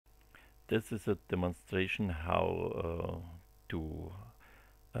This is a demonstration how to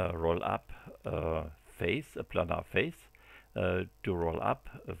roll up a face, a planar face. To roll up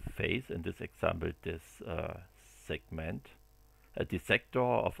a face, in this example, this segment, a dissector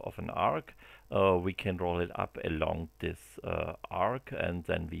of an arc, we can roll it up along this arc, and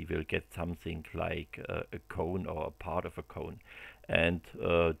then we will get something like a cone or a part of a cone. And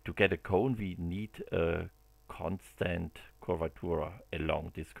to get a cone, we need a constant curvature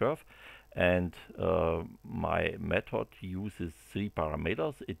along this curve. And my method uses three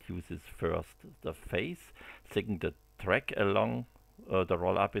parameters. It uses first the face, second the track along the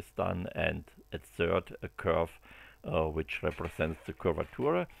roll up is done, and at third a curve which represents the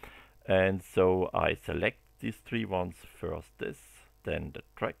curvature. And so I select these three ones, first this, then the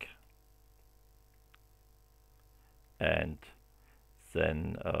track, and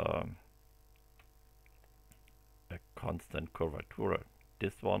then a constant curvature,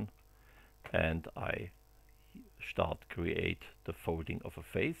 this one, and I start create the folding of a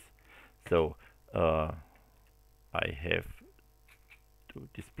face. So I have to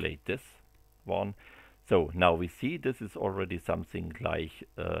display this one. So now we see this is already something like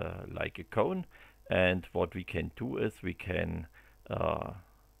a cone, and what we can do is we can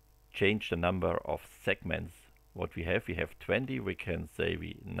change the number of segments what we have. We have 20, we can say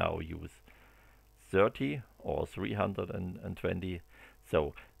we now use 30 or 320.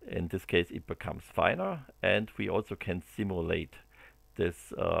 So in this case it becomes finer, and we also can simulate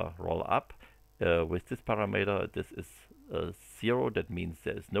this roll up with this parameter. This is 0, that means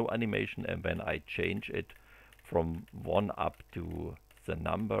there is no animation, and when I change it from 1 up to the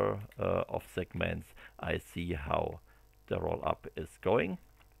number of segments, I see how the roll up is going.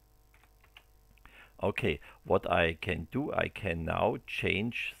 Okay, what I can do, I can now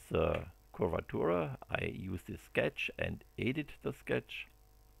change the curvature. I use this sketch and edit the sketch,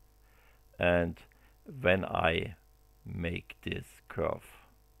 and when I make this curve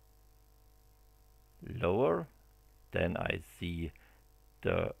lower, then I see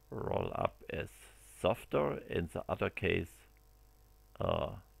the roll up as softer. In the other case,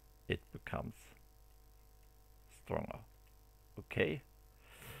 it becomes stronger. Okay,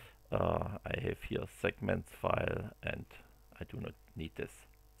 I have here segments file, and I do not need this.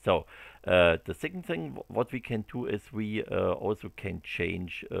 So the second thing what we can do is we also can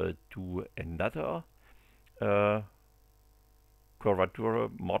change to another curvature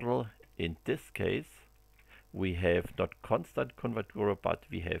model. In this case, we have not constant curvature, but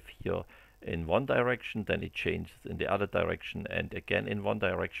we have here in one direction, then it changes in the other direction, and again in one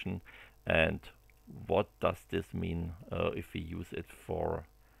direction. And what does this mean if we use it for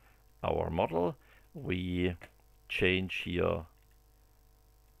our model? We change here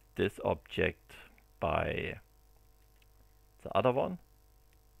this object by the other one.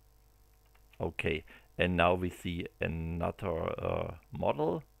 Okay, and now we see another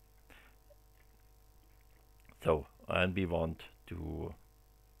model. So, and we want to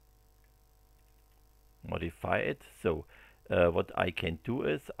modify it. So what I can do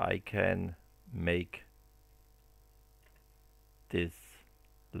is I can make this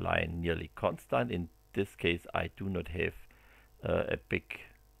line nearly constant. In this case, I do not have a big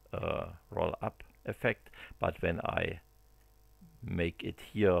roll up effect, but when I make it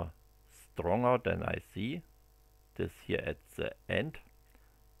here stronger, then I see this here at the end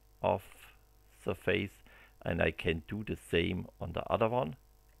of the face, and I can do the same on the other one.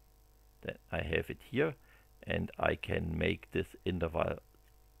 Then I have it here, and I can make this interval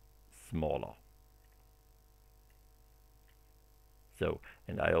smaller. So,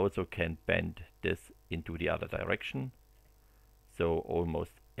 and I also can bend this into the other direction. So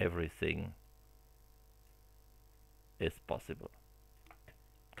almost everything is possible.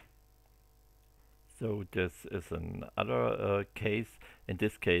 So this is another case. In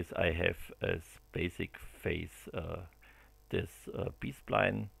this case, I have as basic face this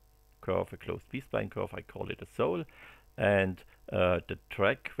B-spline curve, a closed B-spline curve. I call it a sole, and the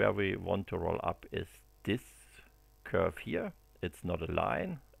track where we want to roll up is this curve here. It's not a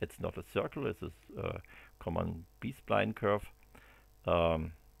line, it's not a circle, it's a common B-spline curve.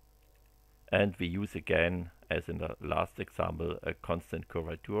 And we use again, as in the last example, a constant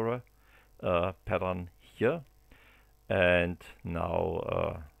curvature pattern here. And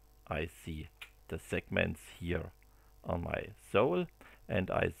now I see the segments here on my sole, and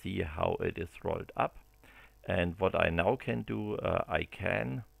I see how it is rolled up. And what I now can do, I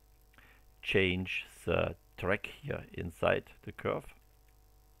can change the track here inside the curve,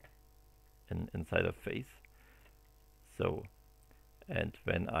 inside a face. So, and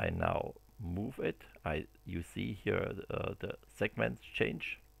when I now move it, you see here the segments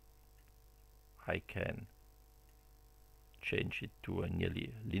change. I can change it to a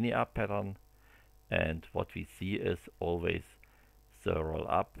nearly linear pattern, and what we see is always the roll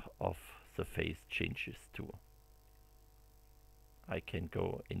up of the face changes too. I can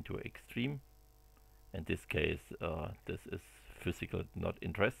go into extreme. In this case, this is physical not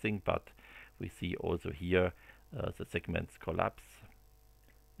interesting, but we see also here the segments collapse,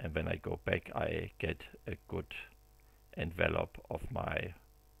 and when I go back I get a good envelope of my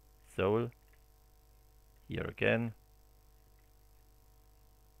sole. Here again,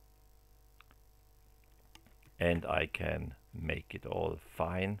 and I can make it all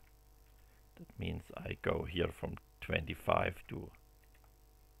fine. That means I go here from 25 to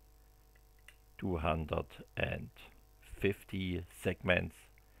 250 segments,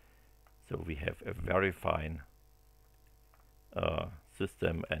 so we have a very fine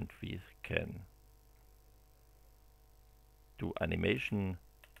system, and we can do animation,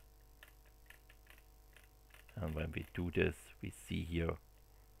 and when we do this we see here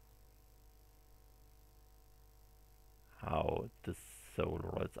how the sole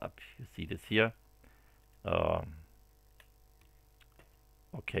rolls up. You see this here.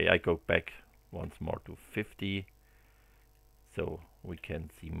 Okay, I go back once more to 50 so we can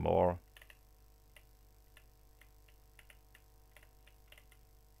see more.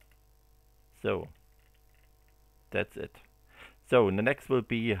 So that's it. So the next will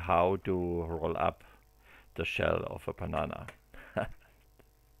be how to roll up the shell of a banana.